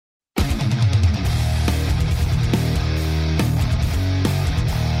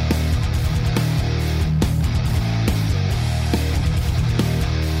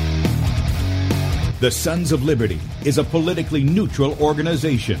The Sons of Liberty is a politically neutral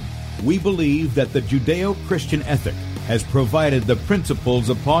organization. We believe that the Judeo-Christian ethic has provided the principles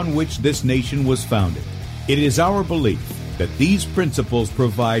upon which this nation was founded. It is our belief that these principles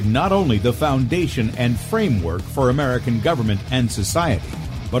provide not only the foundation and framework for American government and society,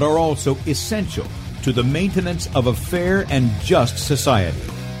 but are also essential to the maintenance of a fair and just society.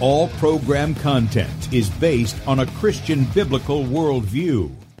 All program content is based on a Christian biblical worldview.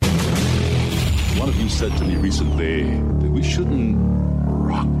 One of you said to me recently that we shouldn't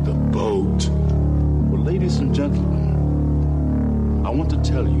rock the boat. Well, ladies and gentlemen, I want to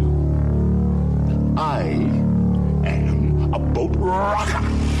tell you that I am a boat rocker.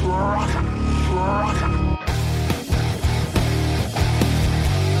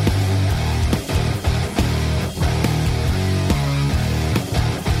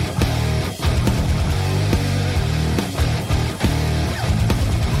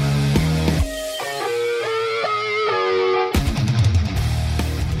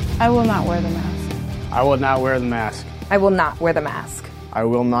 I will not wear the mask. I will not wear the mask. I will not wear the mask. I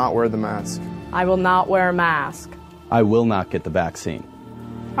will not wear the mask. I will not wear a mask. I will not get the vaccine.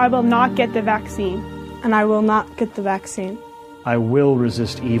 I will not get the vaccine. And I will not get the vaccine. I will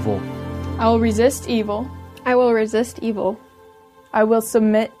resist evil. I will resist evil. I will resist evil. I will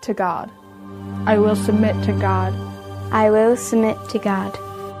submit to God. I will submit to God. I will submit to God.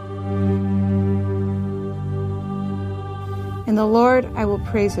 In the Lord I will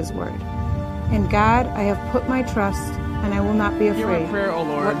praise His word. In God I have put my trust, and I will not be afraid. Hear my prayer, O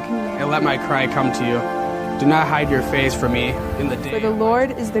Lord, and let my cry come to you. Do not hide your face from me in the day. For the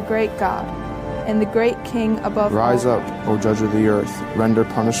Lord is the great God, and the great King above all. Rise up, O judge of the earth, render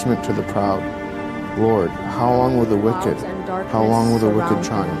punishment to the proud. Lord, how long will the wicked,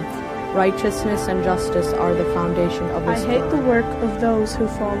 triumph? Righteousness and justice are the foundation of His throne. I hate the work of those who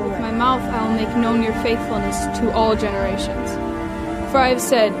fall away. With my mouth I will make known your faithfulness to all generations. For I have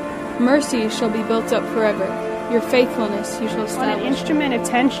said, mercy shall be built up forever. Your faithfulness you shall establish. On an instrument of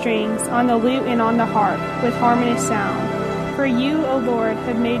 10 strings, on the lute and on the harp, with harmonious sound. For you, O Lord,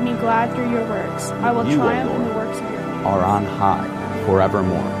 have made me glad through your works. I will triumph in the works of your hands. Are on high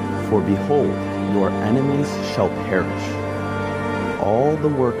forevermore. For behold, your enemies shall perish. All the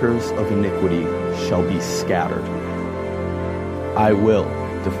workers of iniquity shall be scattered. I will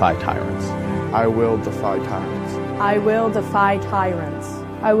defy tyrants. I will defy tyrants. I will defy tyrants.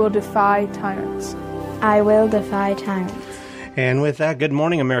 I will defy tyrants. I will defy tyrants. And with that, good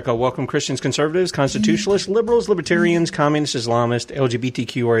morning, America. Welcome, Christians, conservatives, constitutionalists, liberals, libertarians, communists, Islamists,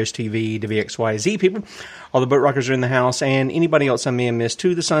 LGBTQ, RSTV, WXYZ people. All the boat rockers are in the house, and anybody else I may have missed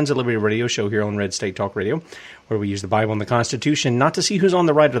to the Sons of Liberty radio show here on Red State Talk Radio, where we use the Bible and the Constitution not to see who's on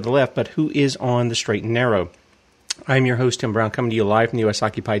the right or the left, but who is on the straight and narrow. I'm your host, Tim Brown, coming to you live from the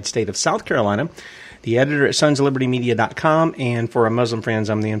U.S.-occupied state of South Carolina, the editor at sonsoflibertymedia.com, and for our Muslim friends,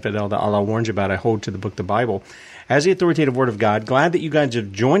 I'm the infidel that Allah warns you about. I hold to the book, the Bible, as the authoritative Word of God. Glad that you guys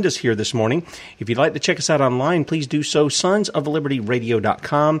have joined us here this morning. If you'd like to check us out online, please do so,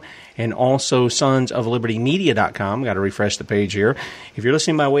 sonsoflibertyradio.com, and also sonsoflibertymedia.com. Got to refresh the page here. If you're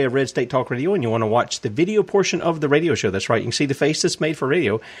listening by way of Red State Talk Radio and you want to watch the video portion of the radio show, that's right, you can see the face that's made for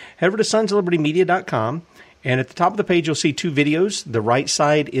radio, head over to sonsoflibertymedia.com. And at the top of the page, you'll see 2 videos. The right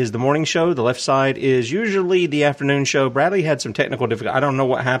side is the morning show. The left side is usually the afternoon show. Bradley had some technical difficulty. I don't know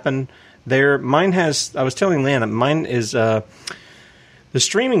what happened there. Mine has, I was telling Lana, mine is the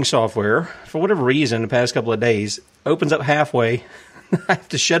streaming software, for whatever reason, the past couple of days, opens up halfway. I have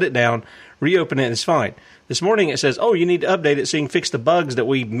to shut it down, reopen it, and it's fine. This morning it says, oh, you need to update it so you can fix the bugs that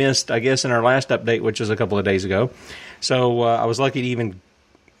we missed, I guess, in our last update, which was a couple of days ago. So I was lucky to even...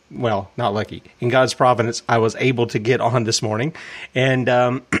 Well, not lucky. In God's providence, I was able to get on this morning, and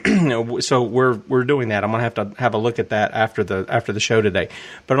so we're doing that. I'm going to have a look at that after the show today.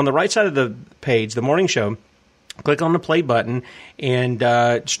 But on the right side of the page, the morning show, click on the play button and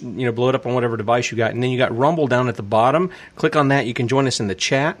blow it up on whatever device you got, and then you got Rumble down at the bottom. Click on that. You can join us in the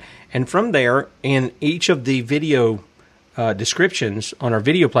chat, and from there, in each of the video descriptions on our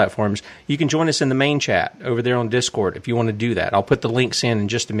video platforms, you can join us in the main chat over there on Discord if you want to do that. I'll put the links in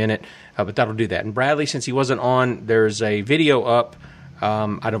just a minute, but that'll do that. And Bradley, since he wasn't on, there's a video up.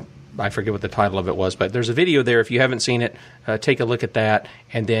 I forget what the title of it was, but there's a video there. If you haven't seen it, take a look at that.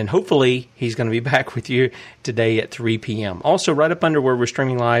 And then hopefully he's going to be back with you today at 3 p.m. Also, right up under where we're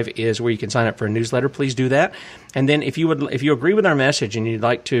streaming live is where you can sign up for a newsletter. Please do that. And then if you agree with our message and you'd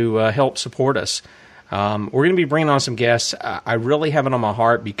like to help support us, we're going to be bringing on some guests. I really have it on my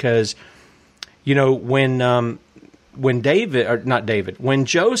heart because, when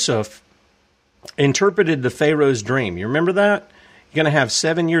Joseph interpreted the Pharaoh's dream, you remember that? You're going to have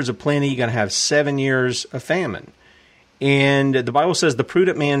 7 years of plenty. You're going to have 7 years of famine. And the Bible says the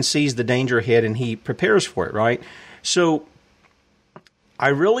prudent man sees the danger ahead and he prepares for it, right? So I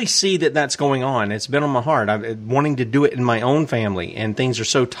really see that that's going on. It's been on my heart. I'm wanting to do it in my own family, and things are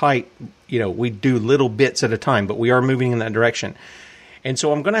so tight. We do little bits at a time, but we are moving in that direction. And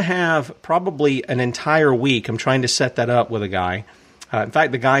so I'm going to have probably an entire week. I'm trying to set that up with a guy. In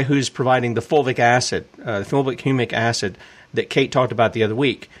fact, the guy who's providing the fulvic acid, the fulvic humic acid that Kate talked about the other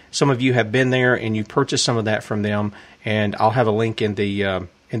week. Some of you have been there and you purchased some of that from them, and I'll have a link in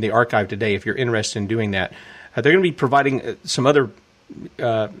the archive today if you're interested in doing that. They're going to be providing some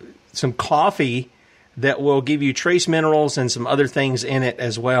coffee that will give you trace minerals and some other things in it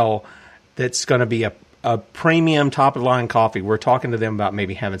as well. That's going to be a premium top-of-the-line coffee. We're talking to them about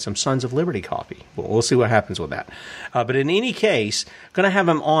maybe having some Sons of Liberty coffee. We'll see what happens with that. But in any case, going to have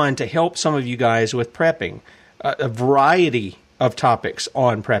them on to help some of you guys with prepping, a variety of topics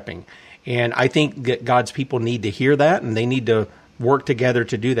on prepping. And I think that God's people need to hear that, and they need to work together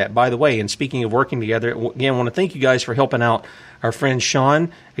to do that. By the way, and speaking of working together, again, I want to thank you guys for helping out our friend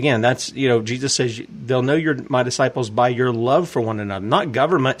Sean. Again, that's, Jesus says, they'll know you're my disciples by your love for one another. Not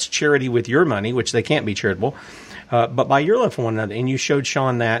government's charity with your money, which they can't be charitable, but by your love for one another. And you showed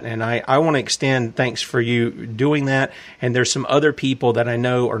Sean that, and I want to extend thanks for you doing that. And there's some other people that I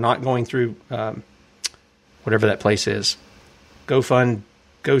know are not going through whatever that place is. GoFund,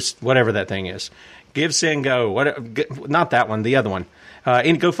 whatever that thing is. Give, Send, Go. Not that one, the other one.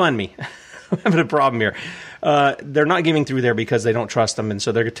 And GoFundMe. I'm having a problem here. They're not giving through there because they don't trust them, and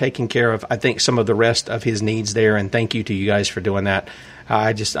so they're taking care of, I think, some of the rest of his needs there, and thank you to you guys for doing that.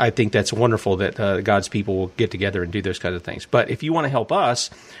 I think that's wonderful that God's people will get together and do those kinds of things. But if you want to help us,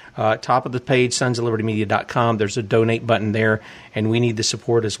 top of the page, sonsoflibertymedia.com, there's a donate button there, and we need the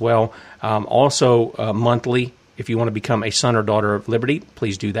support as well. Also, monthly, if you want to become a son or daughter of liberty,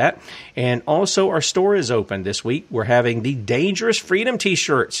 please do that. And also, our store is open this week. We're having the Dangerous Freedom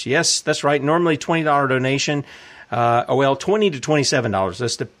T-shirts. Yes, that's right. Normally $20 donation. $20 to $27.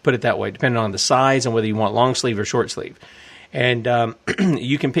 Let's put it that way, depending on the size and whether you want long sleeve or short sleeve. And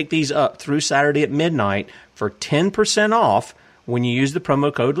you can pick these up through Saturday at midnight for 10% off when you use the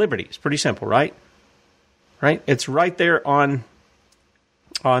promo code Liberty. It's pretty simple, right? Right? It's right there on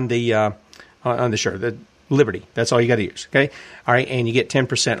the shirt. The Liberty. That's all you got to use. Okay. All right. And you get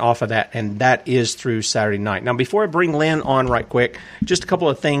 10% off of that. And that is through Saturday night. Now, before I bring Lynn on right quick, just a couple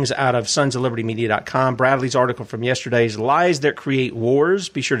of things out of sonsoflibertymedia.com. Bradley's article from yesterday's Lies That Create Wars.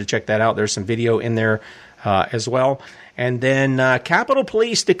 Be sure to check that out. There's some video in there as well. And then Capitol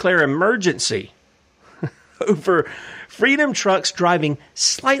Police declare emergency over Freedom trucks driving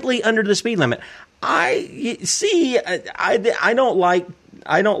slightly under the speed limit. I don't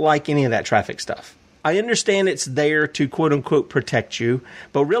like any of that traffic stuff. I understand it's there to, quote-unquote, protect you,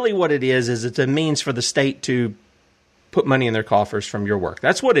 but really what it is it's a means for the state to put money in their coffers from your work.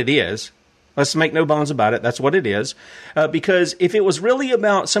 That's what it is. Let's make no bones about it. That's what it is. Because if it was really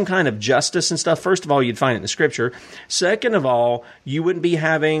about some kind of justice and stuff, first of all, you'd find it in the Scripture. Second of all, you wouldn't be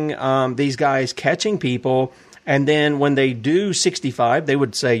having these guys catching people, and then when they do 65, they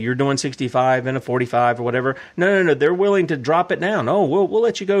would say, you're doing 65 and a 45 or whatever. No. They're willing to drop it down. Oh, we'll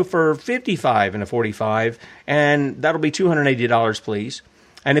let you go for 55 and a 45, and that'll be $280, please.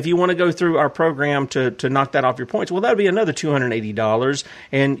 And if you want to go through our program to knock that off your points, well, that'll be another $280.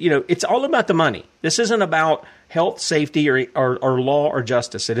 And, it's all about the money. This isn't about health, safety, or law or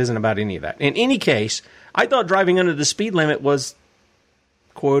justice. It isn't about any of that. In any case, I thought driving under the speed limit was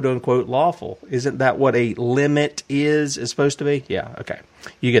quote-unquote lawful. Isn't that what a limit is supposed to be? Yeah, okay.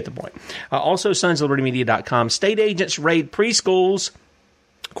 You get the point. Also, sonsoflibertymedia.com. State agents raid preschools,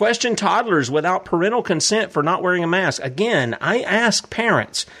 question toddlers without parental consent for not wearing a mask. Again, I ask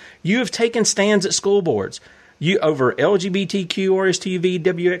parents, you have taken stands at school boards. You over LGBTQ, RSTV,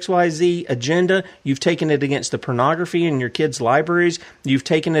 WXYZ agenda. You've taken it against the pornography in your kids' libraries. You've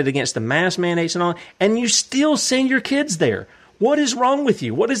taken it against the mask mandates and all, and you still send your kids there. What is wrong with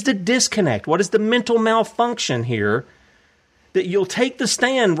you? What is the disconnect? What is the mental malfunction here that you'll take the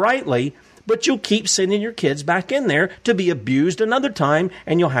stand rightly, but you'll keep sending your kids back in there to be abused another time,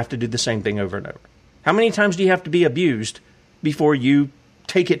 and you'll have to do the same thing over and over? How many times do you have to be abused before you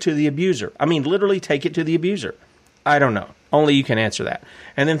take it to the abuser? I mean, literally take it to the abuser. I don't know. Only you can answer that.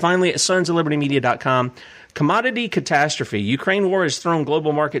 And then finally, at sonsoflibertymedia.com, commodity catastrophe. Ukraine war has thrown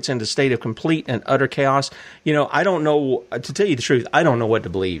global markets into a state of complete and utter chaos. I don't know, to tell you the truth, I don't know what to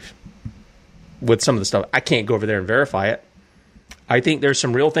believe with some of the stuff. I can't go over there and verify it. I think there's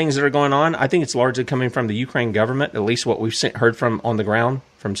some real things that are going on. I think it's largely coming from the Ukraine government, at least what we've heard from on the ground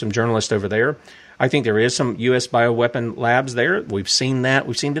from some journalists over there. I think there is some U.S. bioweapon labs there. We've seen that.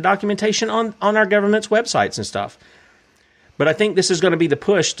 We've seen the documentation on our government's websites and stuff. But I think this is going to be the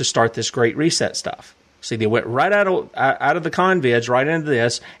push to start this Great Reset stuff. See, they went right out of the convids, right into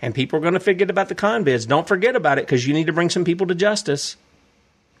this, and people are going to forget about the convids. Don't forget about it, because you need to bring some people to justice.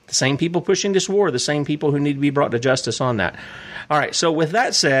 The same people pushing this war, the same people who need to be brought to justice on that. All right, so with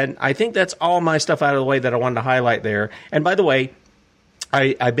that said, I think that's all my stuff out of the way that I wanted to highlight there. And by the way,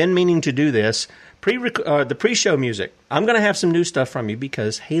 I've been meaning to do this. The pre-show music. I'm going to have some new stuff from you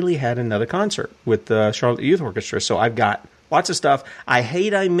because Haley had another concert with the Charlotte Youth Orchestra, so I've got lots of stuff. I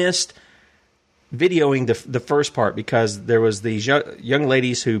missed videoing the first part because there was these young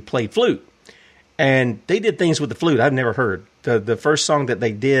ladies who played flute, and they did things with the flute I've never heard. The first song that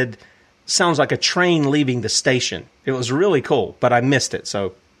they did sounds like a train leaving the station. It was really cool, but I missed it,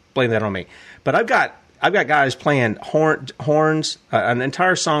 so blame that on me. But I've got guys playing horns, an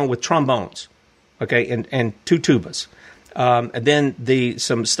entire song with trombones, okay, and two tubas, and then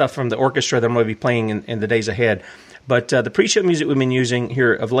some stuff from the orchestra that I'm going to be playing in the days ahead. But the pre-show music we've been using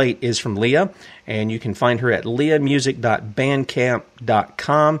here of late is from Leah, and you can find her at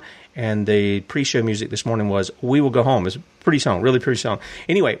leahmusic.bandcamp.com. And the pre-show music this morning was We Will Go Home. It's a pretty song, really pretty song.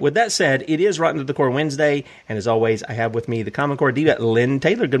 Anyway, with that said, it is Rotten to the Core Wednesday, and as always, I have with me the Common Core diva, Lynn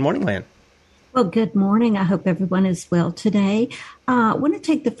Taylor. Good morning, Lynn. Well, good morning. I hope everyone is well today. I want to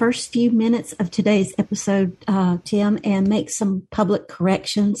take the first few minutes of today's episode, Tim, and make some public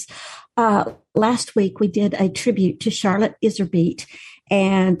corrections. Last week, we did a tribute to Charlotte Iserbyt,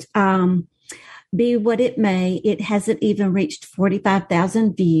 and be what it may, it hasn't even reached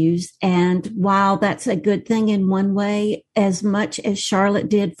 45,000 views. And while that's a good thing in one way, as much as Charlotte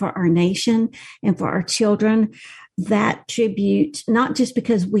did for our nation and for our children, that tribute, not just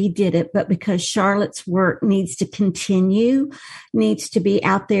because we did it, but because Charlotte's work needs to continue, needs to be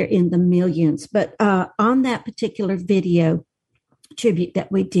out there in the millions. But on that particular video tribute that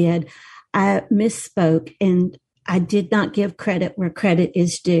we did, I misspoke and I did not give credit where credit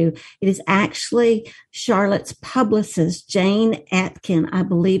is due. It is actually Charlotte's publicist, Jane Atkin, I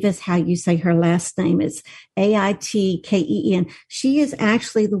believe is how you say her last name. It's Aitken. She is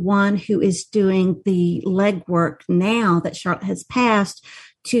actually the one who is doing the legwork now that Charlotte has passed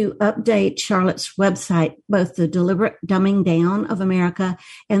to update Charlotte's website, both the deliberate dumbing down of America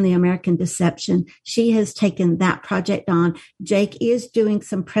and the American deception. She has taken that project on. Jake is doing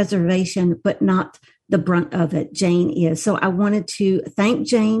some preservation, but not the brunt of it. Jane is. So I wanted to thank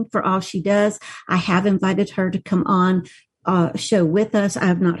Jane for all she does. I have invited her to come on show with us. I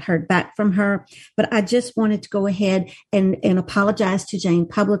have not heard back from her, but I just wanted to go ahead and apologize to Jane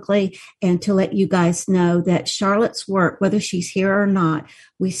publicly and to let you guys know that Charlotte's work, whether she's here or not,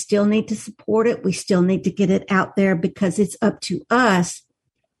 we still need to support it. We still need to get it out there because it's up to us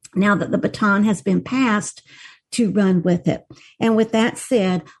now that the baton has been passed to run with it. And with that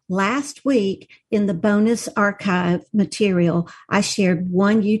said, last week in the bonus archive material, I shared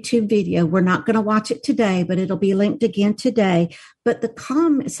one YouTube video. We're not going to watch it today, but it'll be linked again today. But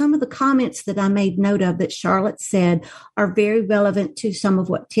some of the comments that I made note of that Charlotte said are very relevant to some of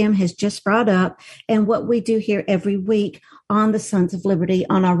what Tim has just brought up and what we do here every week on the Sons of Liberty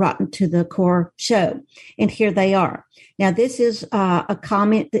on our Rotten to the Core show. And here they are. Now, this is a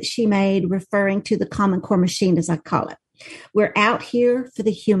comment that she made referring to the Common Core machine, as I call it. We're out here for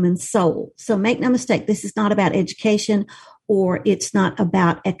the human soul. So make no mistake, this is not about education or it's not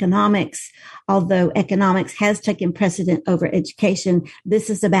about economics, although economics has taken precedent over education. This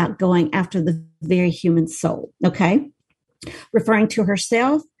is about going after the very human soul, okay? Referring to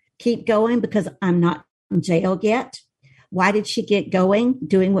herself, keep going because I'm not in jail yet. Why did she get going,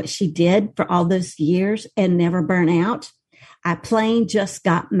 doing what she did for all those years and never burn out? I plain just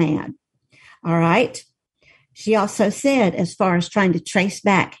got mad. All right. She also said, as far as trying to trace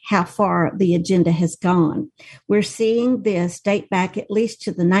back how far the agenda has gone, we're seeing this date back at least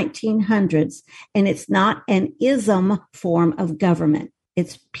to the 1900s, and it's not an ism form of government.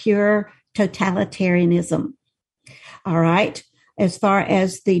 It's pure totalitarianism. All right. As far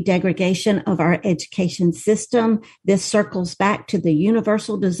as the degradation of our education system, this circles back to the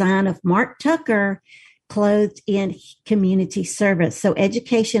universal design of Mark Tucker, clothed in community service. So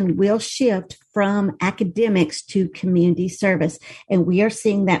education will shift from academics to community service. And we are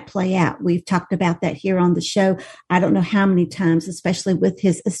seeing that play out. We've talked about that here on the show. I don't know how many times, especially with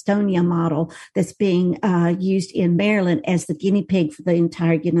his Estonia model that's being used in Maryland as the guinea pig for the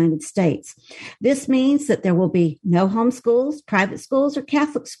entire United States. This means that there will be no homeschools, private schools, or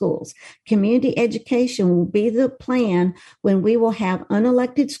Catholic schools. Community education will be the plan when we will have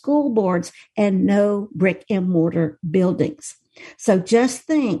unelected school boards and no brick and mortar buildings. So just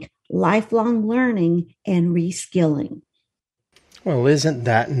think, lifelong learning, and reskilling. Well, isn't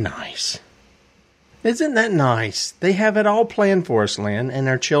that nice? Isn't that nice? They have it all planned for us, Lynn, and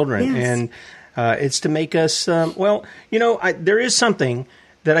our children. Yes. And it's to make us, there is something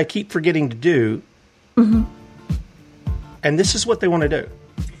that I keep forgetting to do. Mm-hmm. And this is what they want to do.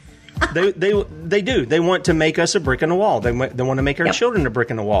 They do. They want to make us a brick in the wall. They want to make our children a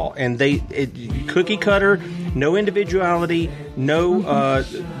brick in the wall. And cookie cutter, no individuality, no,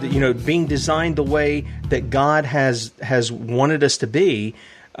 being designed the way that God has wanted us to be.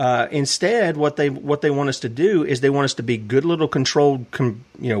 Instead, what they want us to do is they want us to be good little controlled,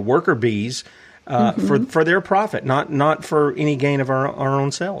 worker bees for their profit, not for any gain of our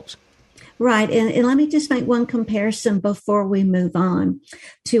own selves. Right. And let me just make one comparison before we move on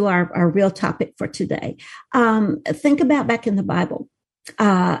to our real topic for today. Think about back in the Bible,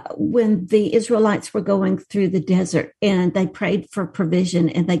 when the Israelites were going through the desert and they prayed for provision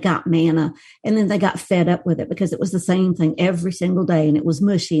and they got manna, and then they got fed up with it because it was the same thing every single day, and it was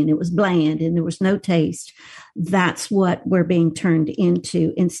mushy and it was bland and there was no taste. That's what we're being turned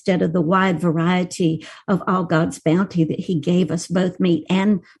into instead of the wide variety of all God's bounty that he gave us, both meat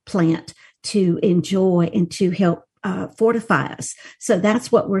and plant, to enjoy and to help fortify us. So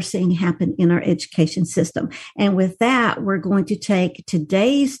that's what we're seeing happen in our education system. And with that, we're going to take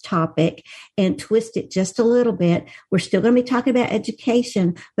today's topic and twist it just a little bit. We're still going to be talking about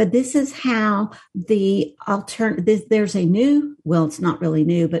education, but this is how the there's a new, well, it's not really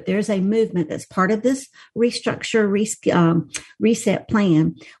new, but there's a movement that's part of this reset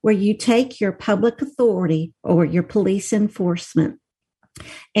plan where you take your public authority or your police enforcement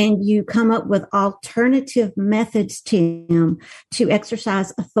and you come up with alternative methods, Tim, to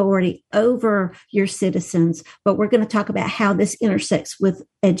exercise authority over your citizens. But we're going to talk about how this intersects with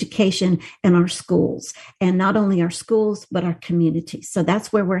education and our schools, and not only our schools, but our communities. So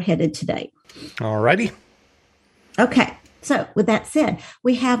that's where we're headed today. All righty. Okay. So with that said,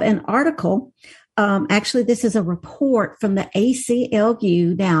 we have an article. Actually, this is a report from the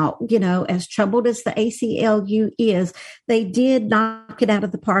ACLU. Now, as troubled as the ACLU is, they did knock it out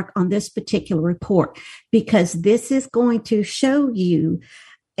of the park on this particular report, because this is going to show you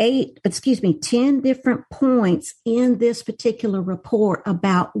 10 different points in this particular report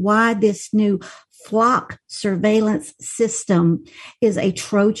about why this new flock surveillance system is a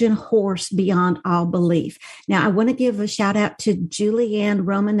Trojan horse beyond all belief. Now, I want to give a shout out to Julianne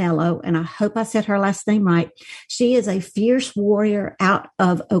Romanello, and I hope I said her last name right. She is a fierce warrior out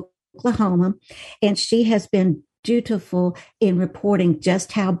of Oklahoma, and she has been dutiful in reporting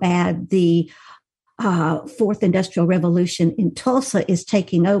just how bad the Fourth Industrial Revolution in Tulsa is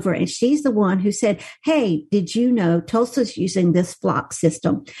taking over. And she's the one who said, hey, did you know Tulsa's using this flock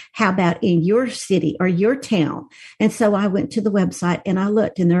system? How about in your city or your town? And so I went to the website and I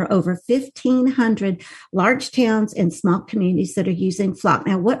looked, and there are over 1,500 large towns and small communities that are using flock.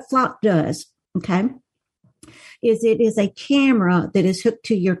 Now, what flock does, is it is a camera that is hooked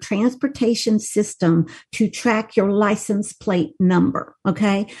to your transportation system to track your license plate number.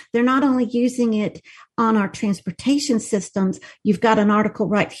 Okay. They're not only using it on our transportation systems. You've got an article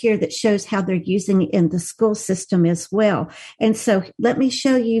right here that shows how they're using it in the school system as well. And so let me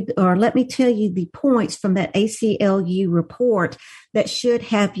tell you the points from that ACLU report that should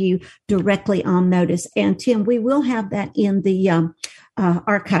have you directly on notice. And Tim, we will have that in the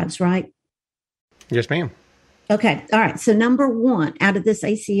archives, right? Yes, ma'am. Okay. All right. So number one out of this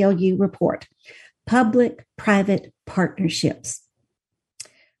ACLU report, public-private partnerships.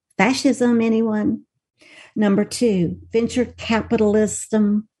 Fascism, anyone? Number two, venture capitalist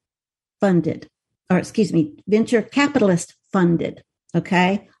funded.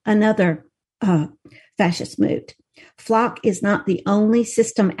 Okay. Another fascist move. Flock is not the only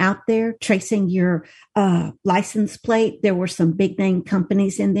system out there tracing your license plate. There were some big name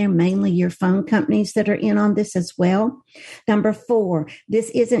companies in there, mainly your phone companies, that are in on this as well. Number four,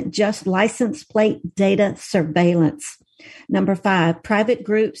 this isn't just license plate data surveillance. Number five, private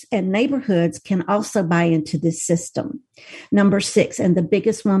groups and neighborhoods can also buy into this system. Number six, and the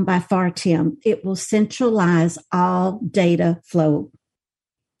biggest one by far, Tim, it will centralize all data flow.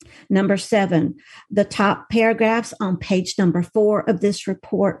 Number seven, the top paragraphs on page number 4 of this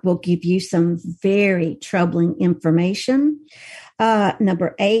report will give you some very troubling information.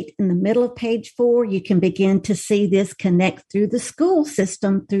 Number 8, in the middle of page 4, you can begin to see this connect through the school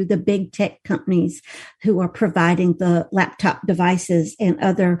system, through the big tech companies who are providing the laptop devices and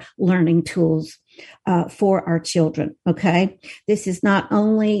other learning tools. for our children. Okay. This is not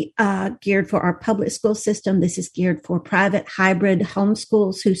only geared for our public school system. This is geared for private hybrid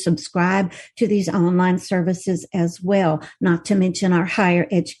homeschools who subscribe to these online services as well, not to mention our higher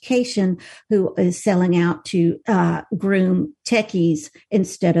education who is selling out to groom techies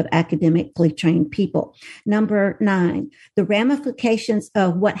instead of academically trained people. Number 9, the ramifications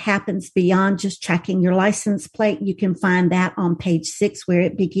of what happens beyond just tracking your license plate. You can find that on page 6 where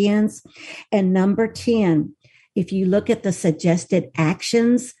it begins. And number 10, if you look at the suggested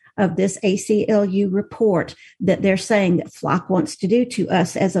actions of this ACLU report that they're saying that Flock wants to do to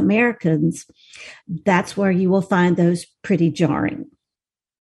us as Americans, that's where you will find those pretty jarring.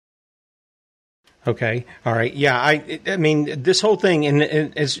 Okay. All right. Yeah. I mean, this whole thing, and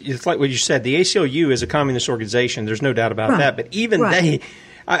it's like what you said, the ACLU is a communist organization. There's no doubt about that. But even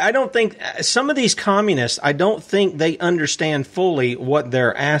I don't think some of these communists, I don't think they understand fully what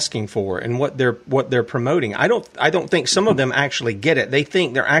they're asking for and what they're promoting. I don't think some of them actually get it. They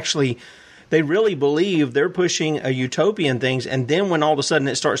think they really believe they're pushing a utopian things. And then when all of a sudden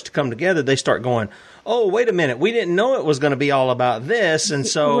it starts to come together, they start going, oh, wait a minute, we didn't know it was going to be all about this. And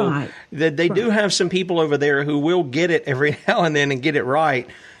so they do have some people over there who will get it every now and then and get it right.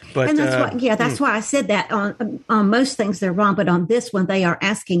 But, and that's why I said that on most things they're wrong, but on this one they are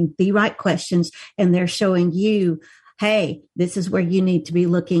asking the right questions and they're showing you, hey, this is where you need to be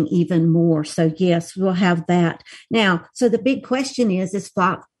looking even more. So yes, we'll have that. Now, so the big question is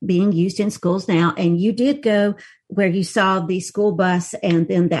Flock being used in schools now? And you did go where you saw the school bus and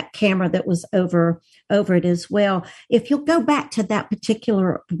then that camera that was over it as well. If you'll go back to that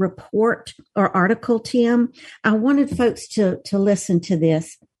particular report or article, Tim, I wanted folks to listen to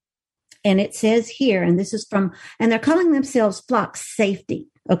this. And it says here, and this is from, and they're calling themselves Flock Safety.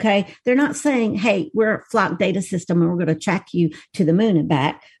 Okay. They're not saying, hey, we're a Flock data system and we're going to track you to the moon and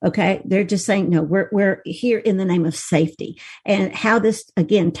back. Okay. They're just saying, no, we're here in the name of safety. And how this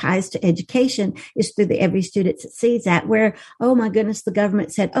again ties to education is through the Every Student Succeeds Act, where, oh my goodness, the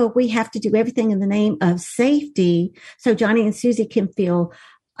government said, oh, we have to do everything in the name of safety so Johnny and Susie can feel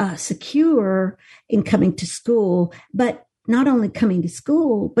secure in coming to school. But not only coming to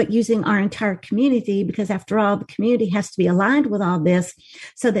school, but using our entire community, because after all, the community has to be aligned with all this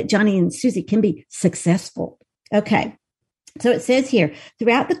so that Johnny and Susie can be successful. Okay. So it says here,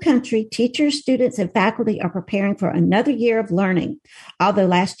 throughout the country, teachers, students, and faculty are preparing for another year of learning. Although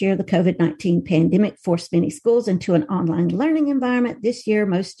last year, the COVID-19 pandemic forced many schools into an online learning environment, this year,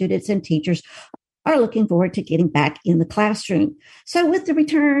 most students and teachers are looking forward to getting back in the classroom. So with the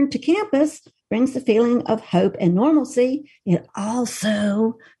return to campus, brings the feeling of hope and normalcy. It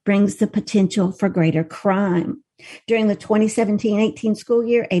also brings the potential for greater crime. During the 2017-18 school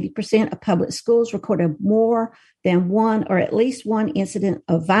year, 80% of public schools recorded more than one or at least one incident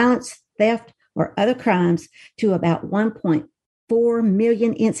of violence, theft, or other crimes to about 1.4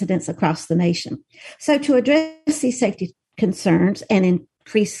 million incidents across the nation. So to address these safety concerns and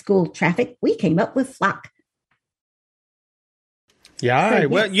increase school traffic, we came up with Flock. Yeah,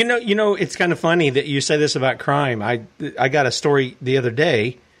 well, you know, it's kind of funny that you say this about crime. I got a story the other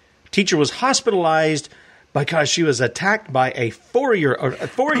day. Teacher was hospitalized because she was attacked by a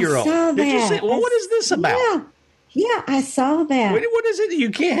 4-year-old. Did you say? Well, what is this about? Yeah, I saw that. What is it?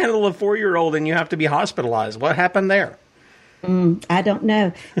 You can't handle a 4-year-old and you have to be hospitalized. What happened there? I don't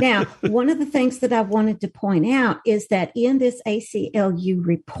know. Now, one of the things that I wanted to point out is that in this ACLU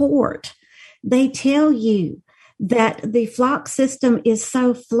report, they tell you that the Flock system is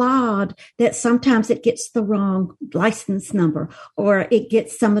so flawed that sometimes it gets the wrong license number or it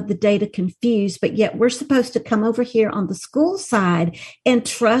gets some of the data confused, but yet we're supposed to come over here on the school side and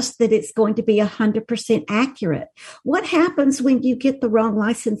trust that it's going to be 100% accurate. What happens when you get the wrong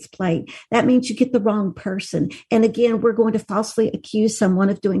license plate? That means you get the wrong person. And again, we're going to falsely accuse someone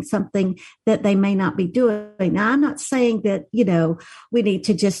of doing something that they may not be doing. Now, I'm not saying that, we need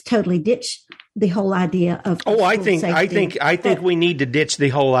to just totally ditch the whole idea of I think we need to ditch the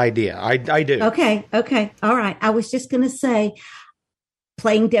whole idea. I do. Okay. All right. I was just going to say,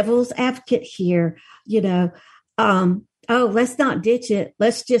 playing devil's advocate here, let's not ditch it.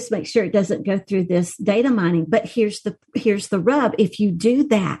 Let's just make sure it doesn't go through this data mining. But here's the rub. If you do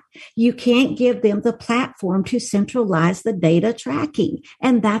that, you can't give them the platform to centralize the data tracking.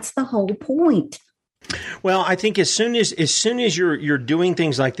 And that's the whole point. Well, I think as soon as you're doing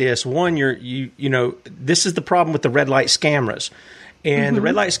things like this, one, this is the problem with the red light scammers. And the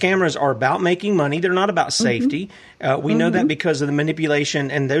red light scammers are about making money. They're not about safety. We know that because of the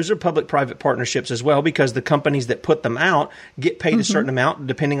manipulation, and those are public-private partnerships as well, because the companies that put them out get paid a certain amount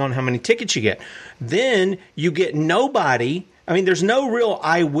depending on how many tickets you get. Then you get nobody I mean, there's no real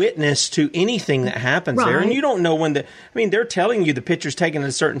eyewitness to anything that happens there. And you don't know when they're telling you the picture's taken at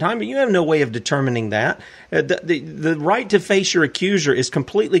a certain time, but you have no way of determining that. The right to face your accuser is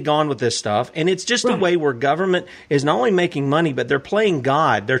completely gone with this stuff. And it's just a way where government is not only making money, but they're playing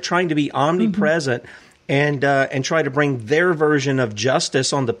God. They're trying to be omnipresent and try to bring their version of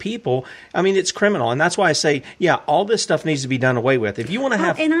justice on the people. I mean, it's criminal. And that's why I say, all this stuff needs to be done away with. If you want to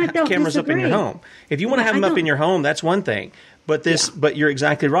have cameras up in your home, if you want to have them up in your home, that's one thing. But you're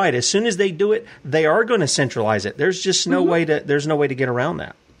exactly right. As soon as they do it, they are going to centralize it. There's just no way to get around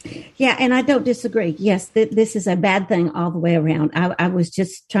that. Yeah, and I don't disagree. Yes, this is a bad thing all the way around. I was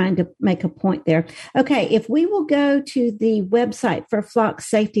just trying to make a point there. Okay, if we will go to the website for flock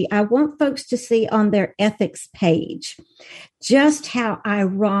safety, I want folks to see on their ethics page just how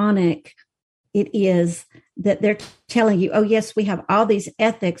ironic it is that they're telling you, oh, yes, we have all these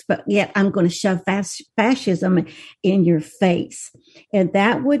ethics, but yet I'm going to shove fascism in your face. And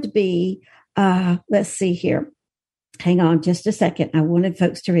that would be, let's see here. Hang on just a second. I wanted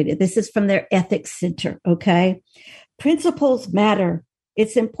folks to read it. This is from their ethics center, okay? Principles matter.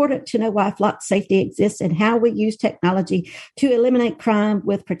 It's important to know why flock safety exists and how we use technology to eliminate crime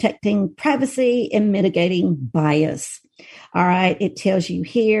with protecting privacy and mitigating bias. All right. It tells you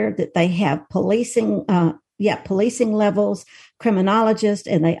here that they have policing levels, criminologists,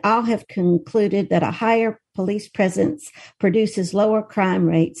 and they all have concluded that a higher police presence produces lower crime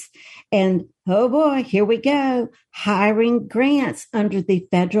rates. And oh boy, here we go, hiring grants under the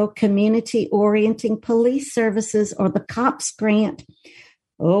Federal Community Orienting Police Services, or the COPS grant.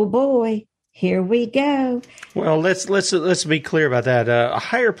 Oh boy, here we go. Well, let's be clear about that. A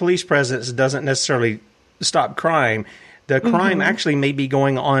higher police presence doesn't necessarily stop crime. The crime actually may be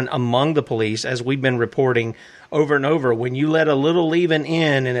going on among the police, as we've been reporting over and over. When you let a little leaven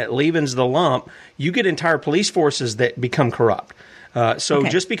in and it leavens the lump, you get entire police forces that become corrupt.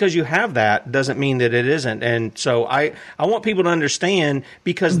 Just because you have that doesn't mean that it isn't. And so I want people to understand,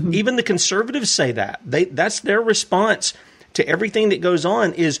 because even the conservatives say that. That's their response to everything that goes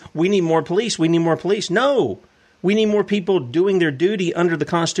on is, we need more police, we need more police. No. We need more people doing their duty under the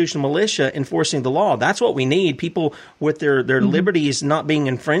constitutional militia, enforcing the law. That's what we need, people with their liberties not being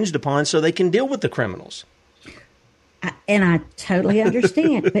infringed upon so they can deal with the criminals. And I totally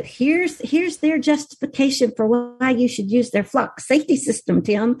understand. But here's their justification for why you should use their flock safety system,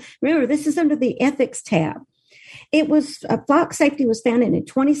 Tim. Remember, this is under the ethics tab. Flock safety was founded in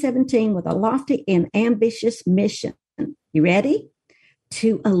 2017 with a lofty and ambitious mission. You ready?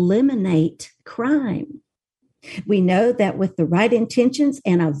 To eliminate crime. We know that with the right intentions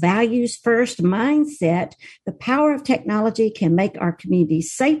and a values-first mindset, the power of technology can make our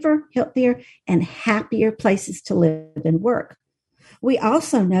communities safer, healthier, and happier places to live and work. We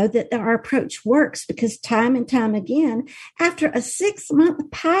also know that our approach works because time and time again, after a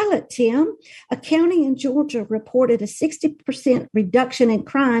 6-month pilot, Tim, a county in Georgia reported a 60% reduction in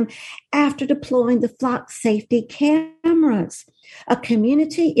crime after deploying the flock safety cameras. A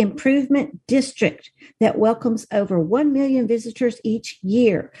community improvement district that welcomes over 1 million visitors each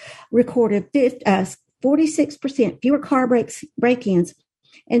year recorded 46% fewer car break-ins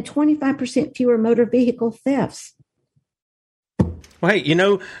and 25% fewer motor vehicle thefts. Well, hey,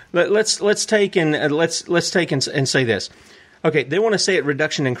 let's take and say this. Okay, they want to say it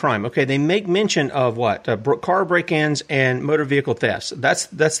reduction in crime. Okay, they make mention of what? Car break-ins and motor vehicle thefts. That's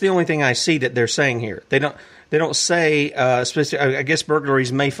the only thing I see that they're saying here. They don't say specific. I guess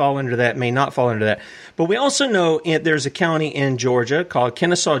burglaries may fall into that, may not fall into that. But we also know there's a county in Georgia called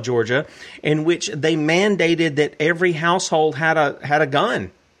Kennesaw, Georgia, in which they mandated that every household had a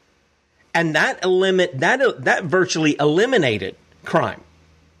gun, and that virtually eliminated crime.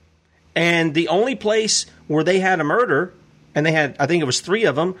 And the only place where they had a murder, and they had, I think it was 3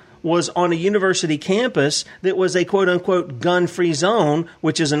 of them, was on a university campus that was a quote-unquote gun-free zone,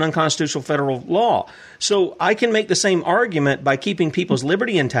 which is an unconstitutional federal law. So I can make the same argument by keeping people's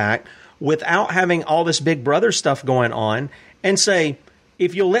liberty intact without having all this Big Brother stuff going on, and say,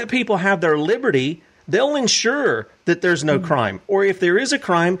 if you'll let people have their liberty, they'll ensure that there's no crime. Or if there is a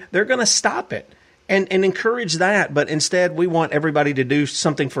crime, they're going to stop it. And encourage that, but instead we want everybody to do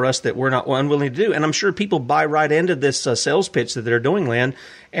something for us that we're not unwilling to do. And I'm sure people buy right into this sales pitch that they're doing, Lynn,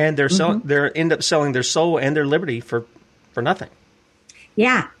 and they're end up selling their soul and their liberty for nothing.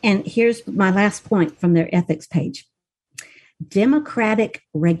 Yeah, and here's my last point from their ethics page. Democratic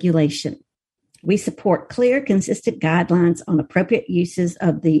regulation. We support clear, consistent guidelines on appropriate uses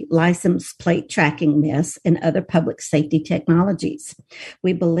of the license plate tracking mess and other public safety technologies.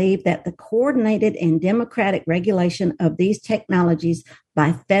 We believe that the coordinated and democratic regulation of these technologies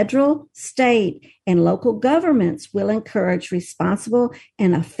by federal, state, and local governments will encourage responsible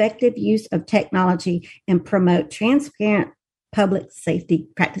and effective use of technology and promote transparent public safety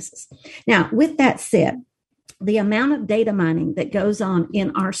practices. Now, with that said, the amount of data mining that goes on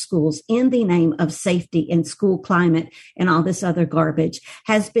in our schools in the name of safety and school climate and all this other garbage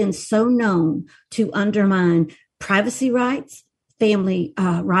has been so known to undermine privacy rights, family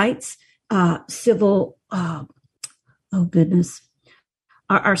rights, civil,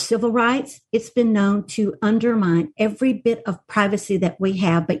 our civil rights. It's been known to undermine every bit of privacy that we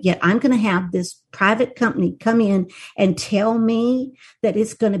have, but yet I'm going to have this private company come in and tell me that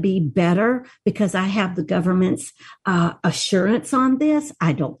it's going to be better because I have the government's assurance on this.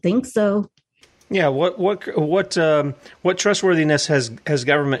 I don't think so. Yeah, what trustworthiness has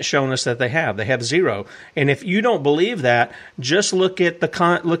government shown us that they have? They have zero. And if you don't believe that, just look at the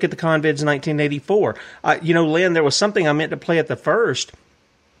convids in 1984. Lynn, there was something I meant to play at the first.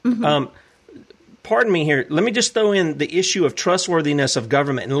 Mm-hmm. Pardon me here. Let me just throw in the issue of trustworthiness of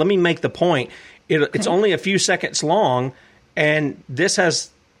government, and let me make the point. It's only a few seconds long, and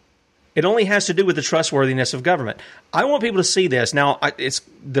it only has to do with the trustworthiness of government. I want people to see this. Now,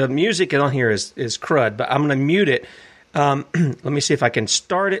 the music on here is crud, but I'm going to mute it. Let me see if I can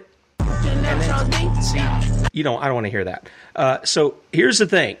start it. I don't want to hear that. So here's the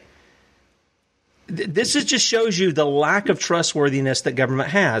thing. This just shows you the lack of trustworthiness that government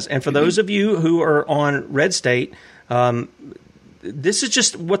has. And for those of you who are on Red State, this is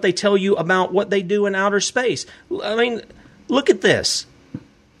just what they tell you about what they do in outer space. I mean, look at this.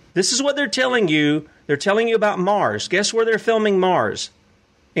 This is what they're telling you. They're telling you about Mars. Guess where they're filming Mars?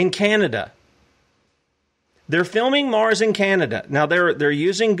 In Canada. They're filming Mars in Canada. Now, they're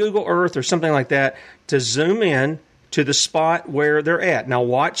using Google Earth or something like that to zoom in to the spot where they're at. Now,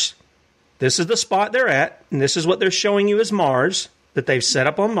 watch. This is the spot they're at, and this is what they're showing you as Mars, that they've set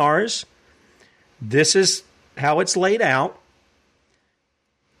up on Mars. This is how it's laid out.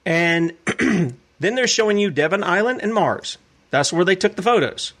 And then they're showing you Devon Island and Mars. That's where they took the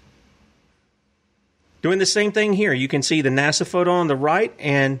photos. Doing the same thing here. You can see the NASA photo on the right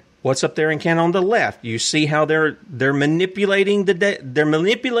and what's up there in Canada on the left. You see how they're manipulating they're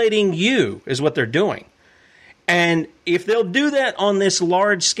manipulating you is what they're doing. And if they'll do that on this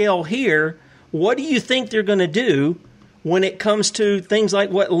large scale here, what do you think they're going to do when it comes to things like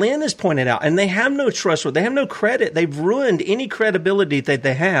what Lynn has pointed out? And they have no trust, they have no credit. They've ruined any credibility that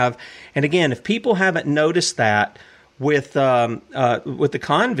they have. And again, if people haven't noticed that with the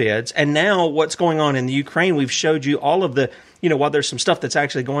convids, and now what's going on in the Ukraine, we've showed you all of the, while there's some stuff that's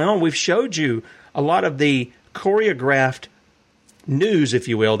actually going on, we've showed you a lot of the choreographed news, if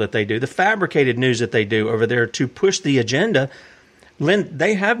you will, that they do, the fabricated news that they do over there to push the agenda. Lynn,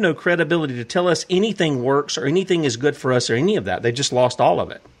 they have no credibility to tell us anything works or anything is good for us or any of that. They just lost all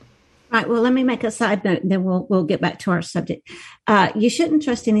of it. Right. Well, let me make a side note, and then we'll get back to our subject. You shouldn't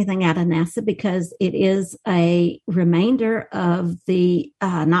trust anything out of NASA because it is a remainder of the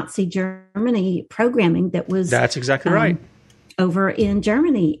Nazi Germany programming that was. That's exactly right. Over in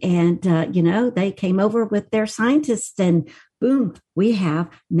Germany, and they came over with their scientists, and boom, we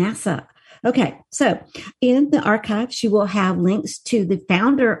have NASA. Okay, so in the archives, you will have links to the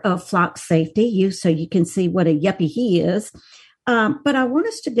founder of Flock Safety, so you can see what a yuppie he is. But I want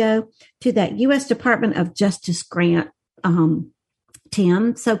us to go to that U.S. Department of Justice grant,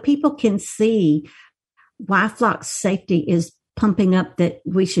 Tim, so people can see why Flock Safety is pumping up that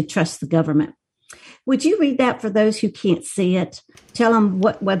we should trust the government. Would you read that for those who can't see it? Tell them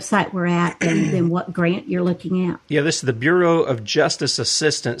what website we're at and then what grant you're looking at. Yeah, this is the Bureau of Justice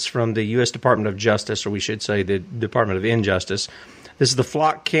Assistance from the U.S. Department of Justice, or we should say the Department of Injustice. This is the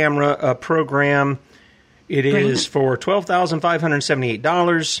Flock Camera program. It is for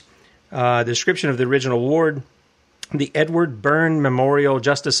 $12,578. The description of the original award, the Edward Byrne Memorial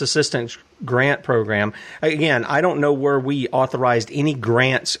Justice Assistance Grant Program. Again, I don't know where we authorized any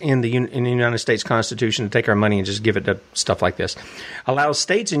grants in the United States Constitution to take our money and just give it to stuff like this. Allows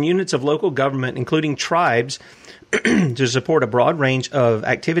states and units of local government, including tribes, to support a broad range of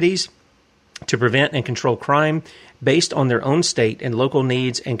activities to prevent and control crime based on their own state and local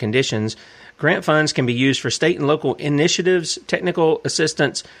needs and conditions. Grant funds can be used for state and local initiatives, technical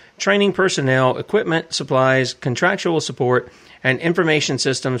assistance, training personnel, equipment, supplies, contractual support, and information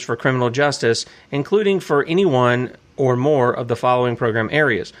systems for criminal justice, including for any one or more of the following program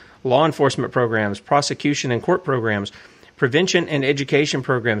areas: law enforcement programs, prosecution and court programs, prevention and education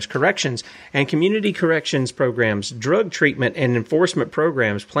programs, corrections and community corrections programs, drug treatment and enforcement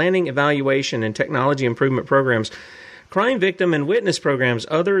programs, planning, evaluation, and technology improvement programs, crime victim and witness programs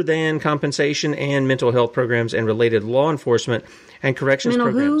other than compensation and mental health programs and related law enforcement and corrections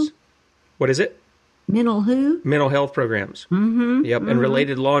programs. Who? What is it? Mental who? Mental health programs. Mm-hmm. Yep, and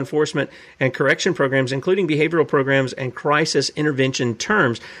related law enforcement and correction programs, including behavioral programs and crisis intervention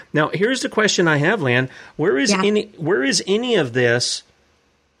terms. Now, here's the question I have, Lan. Where is any of this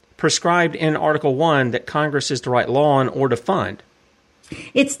prescribed in Article 1 that Congress is to write law on or to fund?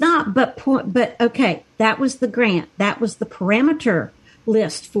 It's not, but okay, that was the grant. That was the parameter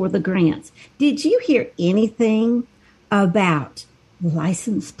list for the grants. Did you hear anything about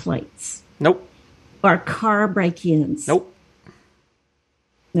license plates? Nope. Or car break-ins? Nope.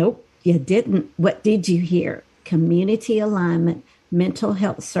 Nope, you didn't. What did you hear? Community alignment, mental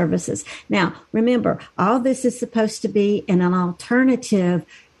health services. Now, remember, all this is supposed to be an alternative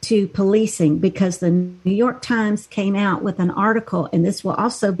to policing, because the New York Times came out with an article, and this will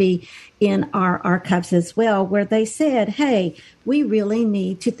also be in our archives as well, where they said, hey, we really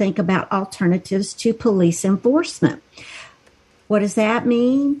need to think about alternatives to police enforcement. What does that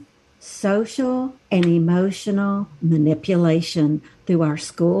mean? Social and emotional manipulation through our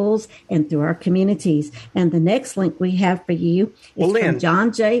schools and through our communities. And the next link we have for you is from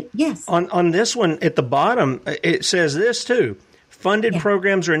John J. Yes. On this one at the bottom, it says this too. Funded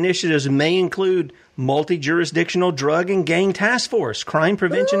programs or initiatives may include multi-jurisdictional drug and gang task force, crime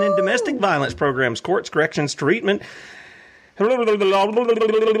prevention and domestic violence programs, courts, corrections, treatment,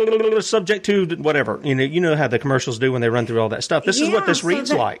 subject to whatever. You know how the commercials do when they run through all that stuff. This is what this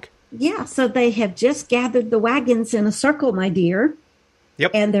reads like. Yeah, so they have just gathered the wagons in a circle, my dear.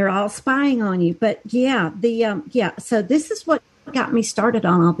 Yep. And they're all spying on you. But so this is what got me started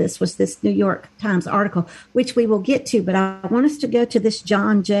on all this, was this New York Times article, which we will get to. But I want us to go to this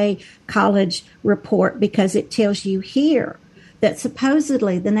John Jay College report, because it tells you here that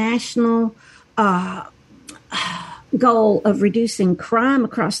supposedly the national goal of reducing crime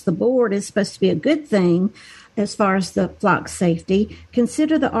across the board is supposed to be a good thing as far as the flock safety.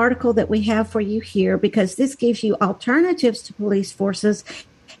 Consider the article that we have for you here, because this gives you alternatives to police forces.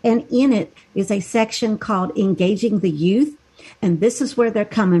 And in it is a section called Engaging the Youth. And this is where they're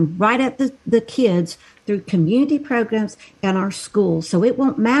coming right at the kids through community programs and our schools. So it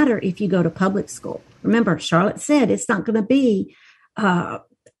won't matter if you go to public school. Remember, Charlotte said it's not going to be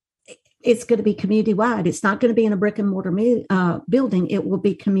it's going to be community-wide. It's not going to be in a brick and mortar building. It will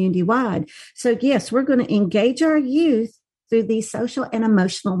be community-wide. So, yes, we're going to engage our youth through these social and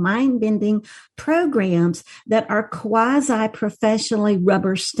emotional mind-bending programs that are quasi-professionally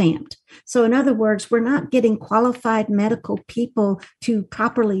rubber-stamped. So, in other words, we're not getting qualified medical people to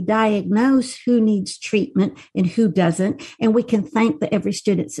properly diagnose who needs treatment and who doesn't. And we can thank the Every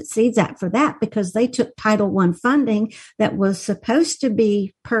Student Succeeds Act for that, because they took Title I funding that was supposed to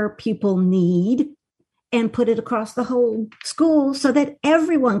be per pupil need and put it across the whole school so that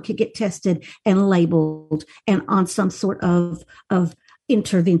everyone could get tested and labeled and on some sort of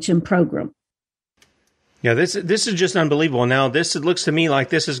intervention program. Yeah, this is just unbelievable. Now, it looks to me like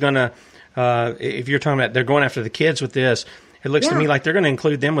this is going to, if you're talking about they're going after the kids with this, it looks to me like they're going to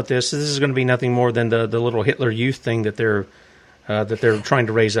include them with this. So this is going to be nothing more than the little Hitler Youth thing that they're trying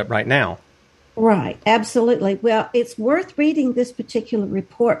to raise up right now. Right, absolutely. Well, it's worth reading this particular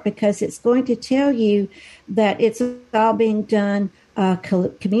report, because it's going to tell you that it's all being done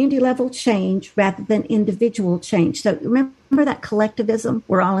community level change rather than individual change. So remember that collectivism,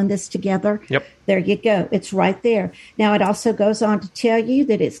 we're all in this together. Yep. There you go. It's right there. Now, it also goes on to tell you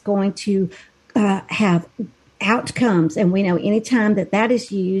that it's going to have outcomes. And we know anytime that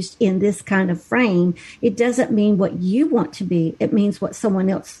is used in this kind of frame, it doesn't mean what you want to be. It means what someone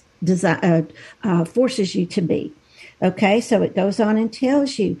else forces you to be. Okay, so it goes on and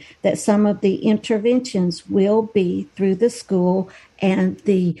tells you that some of the interventions will be through the school and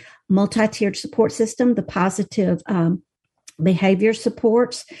the multi-tiered support system, the positive behavior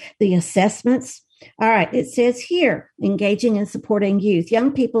supports, the assessments. All right, it says here, engaging and supporting youth.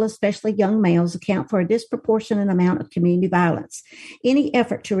 Young people, especially young males, account for a disproportionate amount of community violence. Any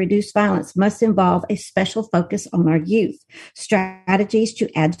effort to reduce violence must involve a special focus on our youth. Strategies to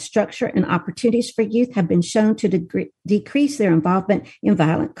add structure and opportunities for youth have been shown to decrease their involvement in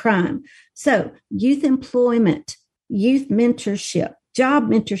violent crime. So, youth employment, youth mentorship, job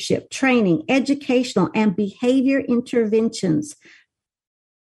mentorship, training, educational, and behavior interventions.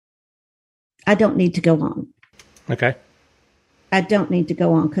 I don't need to go on. Okay. I don't need to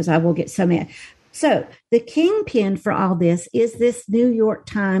go on, because I will get so mad. So the kingpin for all this is this New York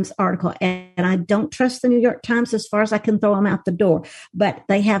Times article. And I don't trust the New York Times as far as I can throw them out the door, but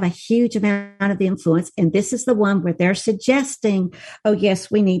they have a huge amount of influence. And this is the one where they're suggesting, oh,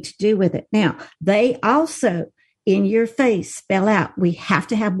 yes, we need to do with it. Now, they also in your face spell out, we have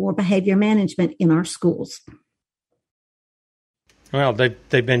to have more behavior management in our schools. Well,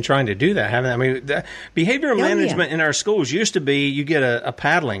 they've been trying to do that, haven't they? I mean, behavioral management in our schools used to be you get a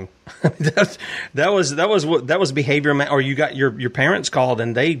paddling. that was behavior, or you got your parents called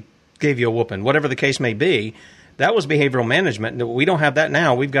and they gave you a whooping, whatever the case may be. That was behavioral management. We don't have that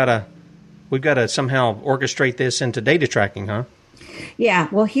now. We've got to somehow orchestrate this into data tracking, huh? Yeah.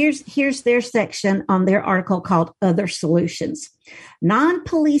 Well, here's their section on their article called Other Solutions.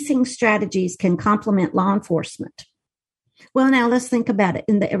 Non-policing strategies can complement law enforcement. Well, now let's think about it.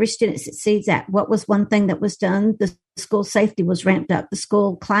 In the Every Student Succeeds Act, what was one thing that was done? The school safety was ramped up, the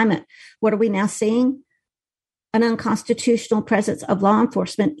school climate. What are we now seeing? An unconstitutional presence of law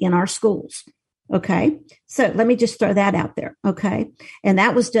enforcement in our schools. Okay. So let me just throw that out there. Okay. And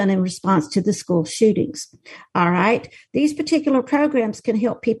that was done in response to the school shootings. All right. These particular programs can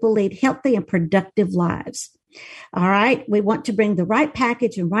help people lead healthy and productive lives. All right. We want to bring the right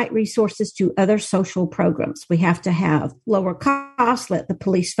package and right resources to other social programs. We have to have lower costs, let the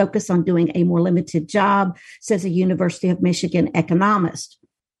police focus on doing a more limited job, says a University of Michigan economist.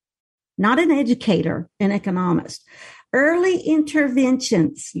 Not an educator, an economist. Early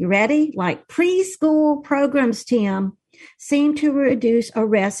interventions, you ready? Like preschool programs, Tim, seem to reduce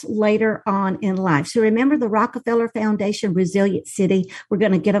arrests later on in life. So remember the Rockefeller Foundation, Resilient City. We're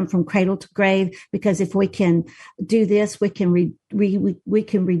going to get them from cradle to grave, because if we can do this, we can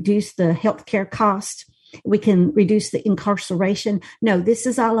reduce the healthcare cost. We can reduce the incarceration. No, this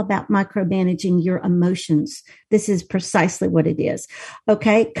is all about micromanaging your emotions. This is precisely what it is.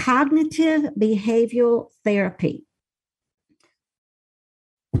 Okay. Cognitive behavioral therapy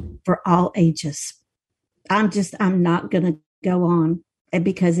for all ages. I'm not going to go on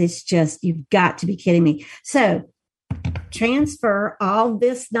because it's just, you've got to be kidding me. So transfer all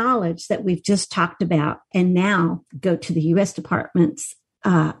this knowledge that we've just talked about and now go to the U.S. Department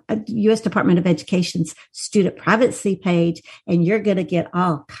of Education's student privacy page, and you're going to get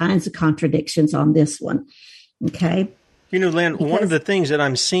all kinds of contradictions on this one. Okay. You know, Lynn, one of the things that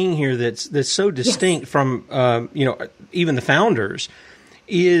I'm seeing here that's so distinct from, even the founders,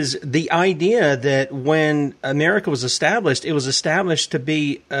 is the idea that when America was established, it was established to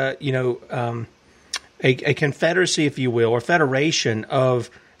be, a confederacy, if you will, or federation of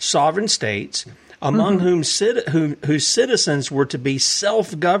sovereign states, among whose citizens were to be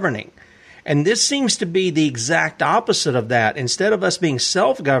self-governing. And this seems to be the exact opposite of that. Instead of us being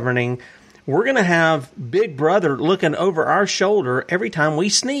self-governing, we're going to have Big Brother looking over our shoulder every time we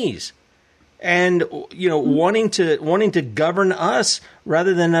sneeze. And, wanting to govern us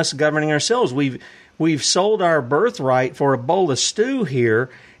rather than us governing ourselves. We've sold our birthright for a bowl of stew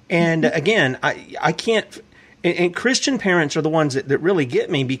here. And again, I can't, and Christian parents are the ones that really get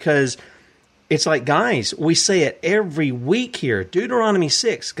me, because it's like, guys, we say it every week here. Deuteronomy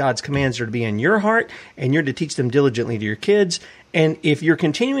 6, God's commands are to be in your heart, and you're to teach them diligently to your kids. And if you're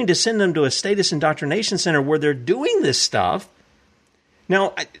continuing to send them to a status indoctrination center where they're doing this stuff,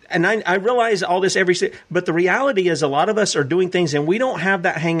 now, and I realize all this but the reality is a lot of us are doing things and we don't have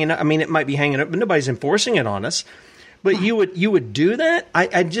that hanging up. I mean, it might be hanging up, but nobody's enforcing it on us. But you would do that?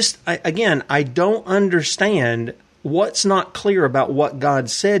 I don't understand what's not clear about what God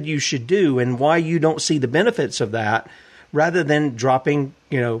said you should do and why you don't see the benefits of that, rather than dropping,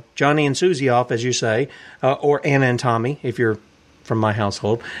 Johnny and Susie off, as you say, or Anna and Tommy, if you're from my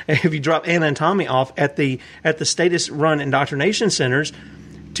household. If you drop Anna and Tommy off at the status-run indoctrination centers,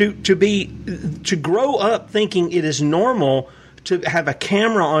 to grow up thinking it is normal to have a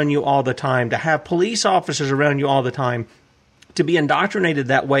camera on you all the time, to have police officers around you all the time, to be indoctrinated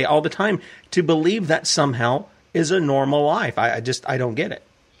that way all the time, to believe that somehow is a normal life. I don't get it.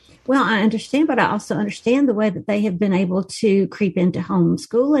 Well, I understand, but I also understand the way that they have been able to creep into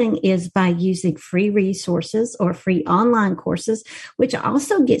homeschooling is by using free resources or free online courses, which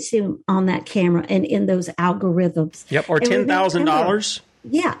also gets you on that camera and in those algorithms. Yep, or $10,000.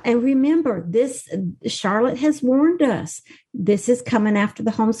 Yeah, and remember, Charlotte has warned us. This is coming after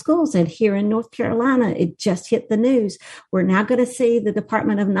the homeschools. And here in North Carolina, it just hit the news. We're now going to see the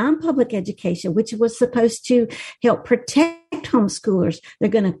Department of Non-Public Education, which was supposed to help protect homeschoolers. They're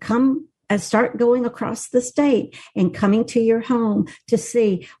going to come and start going across the state and coming to your home to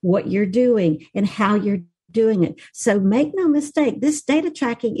see what you're doing and how you're doing it. So make no mistake, this data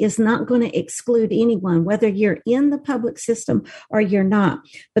tracking is not going to exclude anyone, whether you're in the public system or you're not.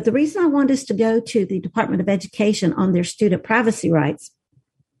 But the reason I want us to go to the Department of Education on their student privacy rights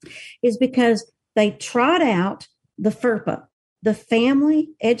is because they trot out the FERPA, the Family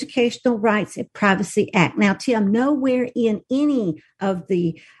Educational Rights and Privacy Act. Now, Tim, nowhere in any of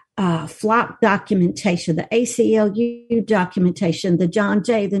the FLOP documentation, the ACLU documentation, the John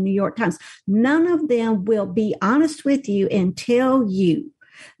Jay, the New York Times, none of them will be honest with you and tell you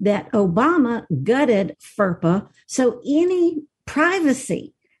that Obama gutted FERPA. So any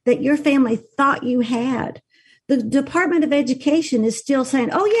privacy that your family thought you had, the Department of Education is still saying,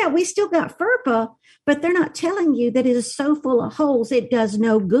 oh, yeah, we still got FERPA, but they're not telling you that it is so full of holes, it does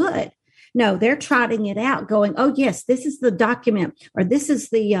no good. No, they're trotting it out going, oh, yes, this is the document, or this is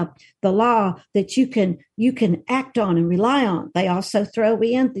the law that you can act on and rely on. They also throw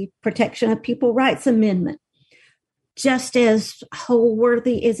in the Protection of People's Rights Amendment, just as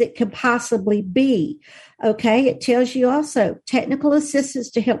whole-worthy as it could possibly be. Okay, it tells you also technical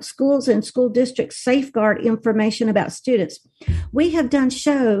assistance to help schools and school districts safeguard information about students. We have done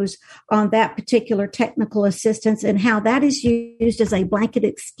shows on that particular technical assistance and how that is used as a blanket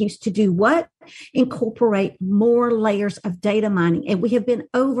excuse to do what? Incorporate more layers of data mining. And we have been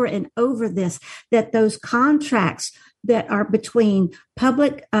over and over this, that those contracts that are between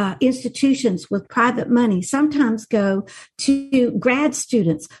public institutions with private money sometimes go to grad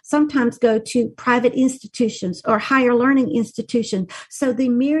students, sometimes go to private institutions or higher learning institutions. So the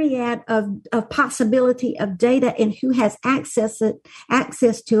myriad of possibility of data and who has access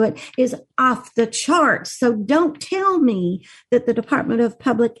to it is off the charts. So don't tell me that the Department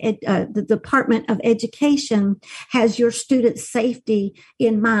of Education has your student safety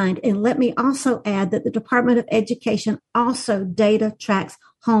in mind. And let me also add that the Department of Education also data tracks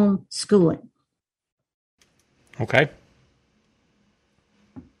homeschooling. Okay.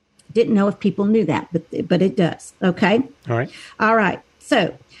 Didn't know if people knew that, but it does. Okay. All right.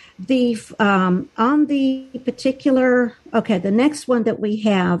 So the on the particular, the next one that we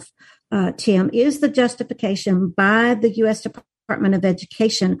have, Tim, is the justification by the U.S. Department of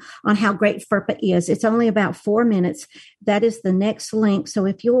Education on how great FERPA is. It's only about 4 minutes. That is the next link. So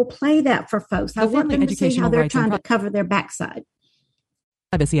if you will play that for folks, I want them to see how they're trying to cover their backside.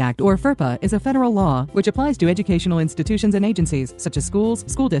 Privacy Act, or FERPA, is a federal law which applies to educational institutions and agencies, such as schools,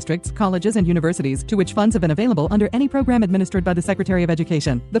 school districts, colleges, and universities, to which funds have been available under any program administered by the Secretary of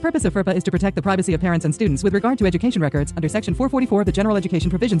Education. The purpose of FERPA is to protect the privacy of parents and students with regard to education records under Section 444 of the General Education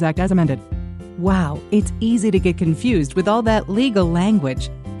Provisions Act as amended. Wow, it's easy to get confused with all that legal language.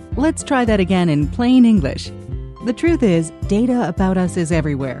 Let's try that again in plain English. The truth is, data about us is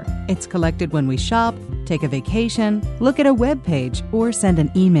everywhere. It's collected when we shop, take a vacation, look at a web page, or send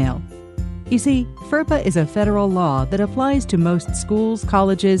an email. You see, FERPA is a federal law that applies to most schools,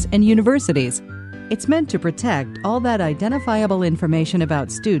 colleges, and universities. It's meant to protect all that identifiable information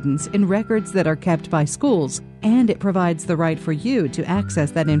about students in records that are kept by schools, and it provides the right for you to access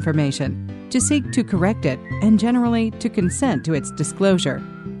that information, to seek to correct it, and generally to consent to its disclosure.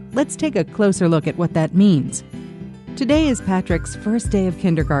 Let's take a closer look at what that means. Today is Patrick's first day of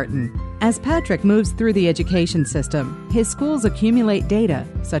kindergarten. As Patrick moves through the education system, his schools accumulate data,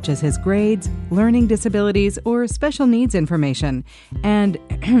 such as his grades, learning disabilities, or special needs information, and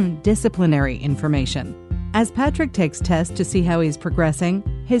disciplinary information. As Patrick takes tests to see how he's progressing,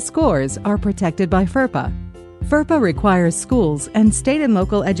 his scores are protected by FERPA. FERPA requires schools and state and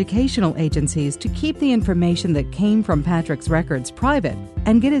local educational agencies to keep the information that came from Patrick's records private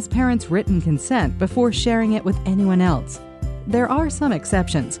and get his parents' written consent before sharing it with anyone else. There are some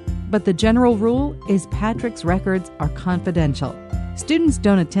exceptions, but the general rule is Patrick's records are confidential. Students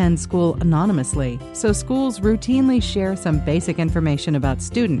don't attend school anonymously, so schools routinely share some basic information about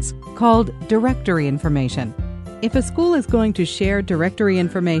students, called directory information. If a school is going to share directory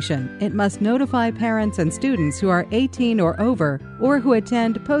information, it must notify parents and students who are 18 or over or who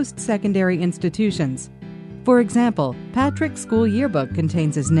attend post-secondary institutions. For example, Patrick's school yearbook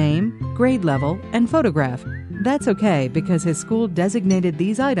contains his name, grade level, and photograph. That's okay because his school designated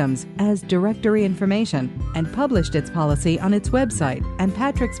these items as directory information and published its policy on its website, and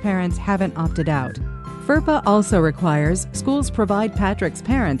Patrick's parents haven't opted out. FERPA also requires schools provide Patrick's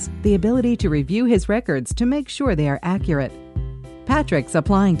parents the ability to review his records to make sure they are accurate. Patrick's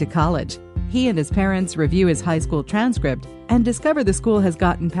applying to college. He and his parents review his high school transcript and discover the school has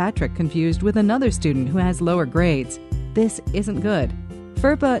gotten Patrick confused with another student who has lower grades. This isn't good.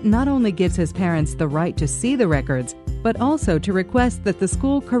 FERPA not only gives his parents the right to see the records, but also to request that the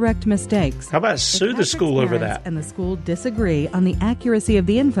school correct mistakes. How about sue the school over that? And the school disagree on the accuracy of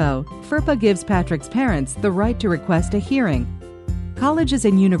the info, FERPA gives Patrick's parents the right to request a hearing. Colleges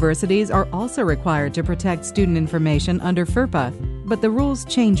and universities are also required to protect student information under FERPA, but the rules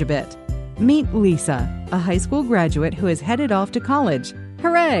change a bit. Meet Lisa, a high school graduate who is headed off to college.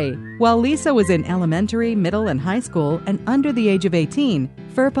 Hooray! While Lisa was in elementary, middle, and high school and under the age of 18,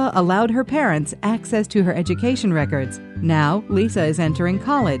 FERPA allowed her parents access to her education records. Now, Lisa is entering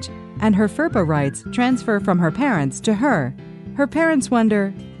college, and her FERPA rights transfer from her parents to her. Her parents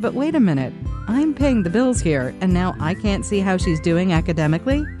wonder, but wait a minute, I'm paying the bills here, and now I can't see how she's doing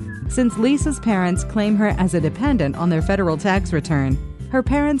academically? Since Lisa's parents claim her as a dependent on their federal tax return, her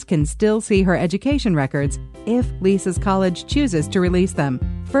parents can still see her education records if Lisa's college chooses to release them.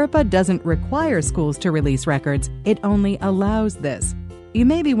 FERPA doesn't require schools to release records, it only allows this. You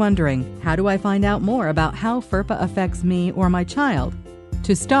may be wondering, how do I find out more about how FERPA affects me or my child?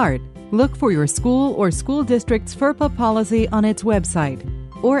 To start, look for your school or school district's FERPA policy on its website,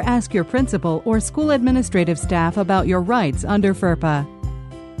 or ask your principal or school administrative staff about your rights under FERPA.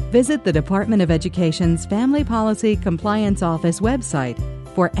 Visit the Department of Education's Family Policy Compliance Office website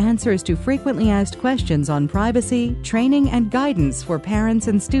for answers to frequently asked questions on privacy, training, and guidance for parents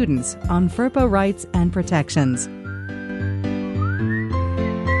and students on FERPA rights and protections.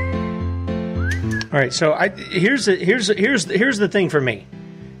 All right, so here's the thing for me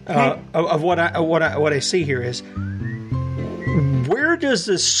of what I see here is, where does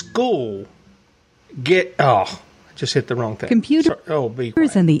the school get? Oh, I just hit the wrong thing. Computers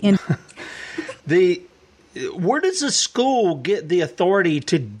and where does the school get the authority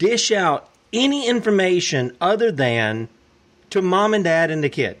to dish out any information other than to mom and dad and the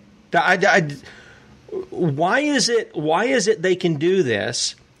kid? Why is it they can do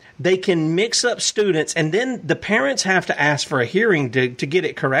this? They can mix up students, and then the parents have to ask for a hearing to get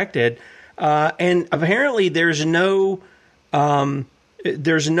it corrected. And apparently, there's no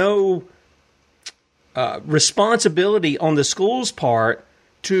responsibility on the school's part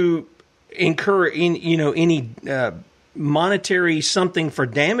to incur any monetary something for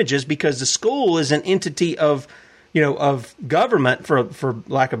damages, because the school is an entity of government, for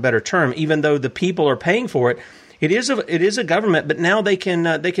lack of a better term. Even though the people are paying for it. It is a government, but now they can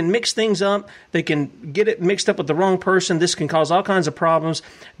mix things up. They can get it mixed up with the wrong person. This can cause all kinds of problems.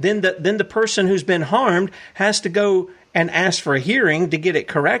 Then the person who's been harmed has to go and ask for a hearing to get it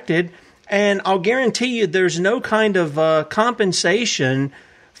corrected. And I'll guarantee you, there's no kind of compensation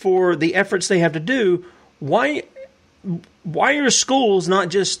for the efforts they have to do. Why are schools not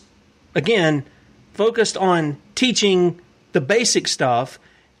just, again, focused on teaching the basic stuff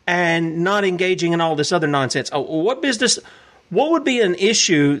and not engaging in all this other nonsense? What would be an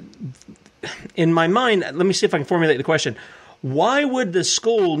issue in my mind? Let me see if I can formulate the question. Why would the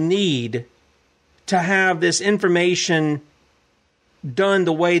school need to have this information done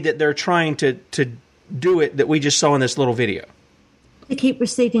the way that they're trying to do it, that we just saw in this little video? To keep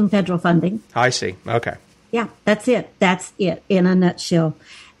receiving federal funding. I see. Okay. Yeah, that's it. That's it in a nutshell.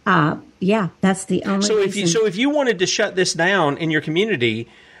 That's the only reason. So if you wanted to shut this down in your community,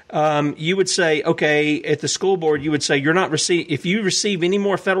 you would say, okay, at the school board, you would say, you're not if you receive any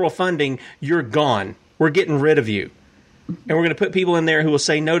more federal funding, you're gone. We're getting rid of you. And we're going to put people in there who will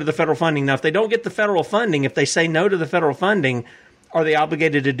say no to the federal funding. Now, if they don't get the federal funding, if they say no to the federal funding, are they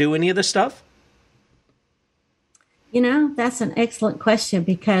obligated to do any of this stuff? That's an excellent question,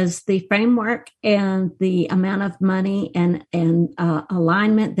 because the framework and the amount of money and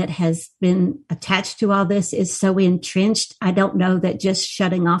alignment that has been attached to all this is so entrenched. I don't know that just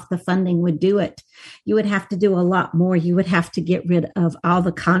shutting off the funding would do it. You would have to do a lot more. You would have to get rid of all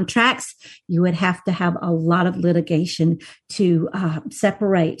the contracts. You would have to have a lot of litigation to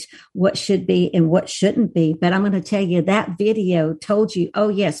separate what should be and what shouldn't be. But I'm going to tell you, that video told you, oh,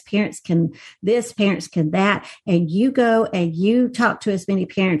 yes, parents can this, parents can that. And you go and you talk to as many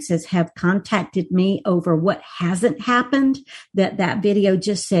parents as have contacted me over what hasn't happened, that video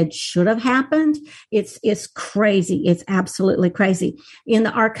just said should have happened. It's crazy. It's absolutely crazy. In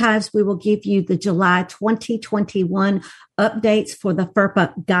the archives, we will give you the July 2021 updates for the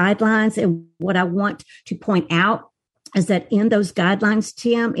FERPA guidelines. And what I want to point out is that in those guidelines,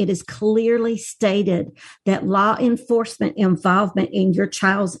 Tim, it is clearly stated that law enforcement involvement in your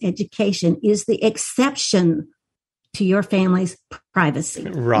child's education is the exception to your family's privacy.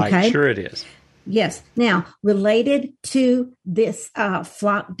 Right, okay? Sure it is. Yes. Now, related to this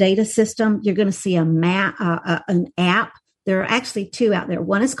flock data system, you're going to see an app. There are actually two out there.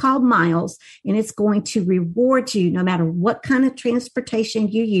 One is called Miles, and it's going to reward you no matter what kind of transportation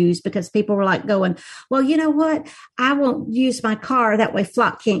you use, because people were like going, well, you know what? I won't use my car. That way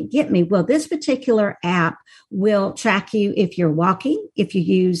Flock can't get me. Well, this particular app will track you if you're walking, if you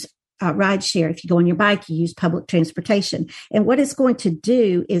use ride share, if you go on your bike, you use public transportation. And what it's going to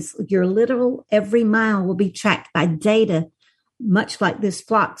do is your literal every mile will be tracked by data much like this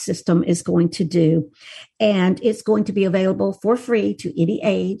flock system is going to do. And it's going to be available for free to any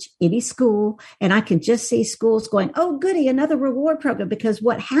age, any school. And I can just see schools going, oh, goody, another reward program. Because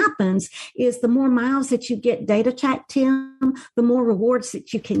what happens is the more miles that you get data track, Tim, the more rewards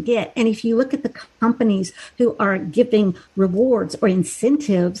that you can get. And if you look at the companies who are giving rewards or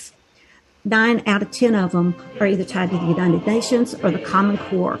incentives, 9 out of 10 of them are either tied to the United Nations or the Common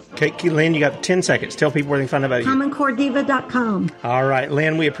Core. Okay, Lynn, you got 10 seconds. Tell people where they can find out about you. CommonCoreDiva.com. All right,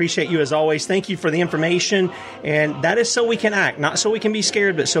 Lynn, we appreciate you as always. Thank you for the information. And that is so we can act, not so we can be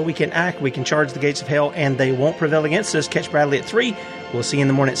scared, but so we can act. We can charge the gates of hell, and they won't prevail against us. Catch Bradley at 3. We'll see you in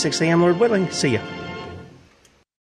the morning at 6 a.m., Lord willing. See ya.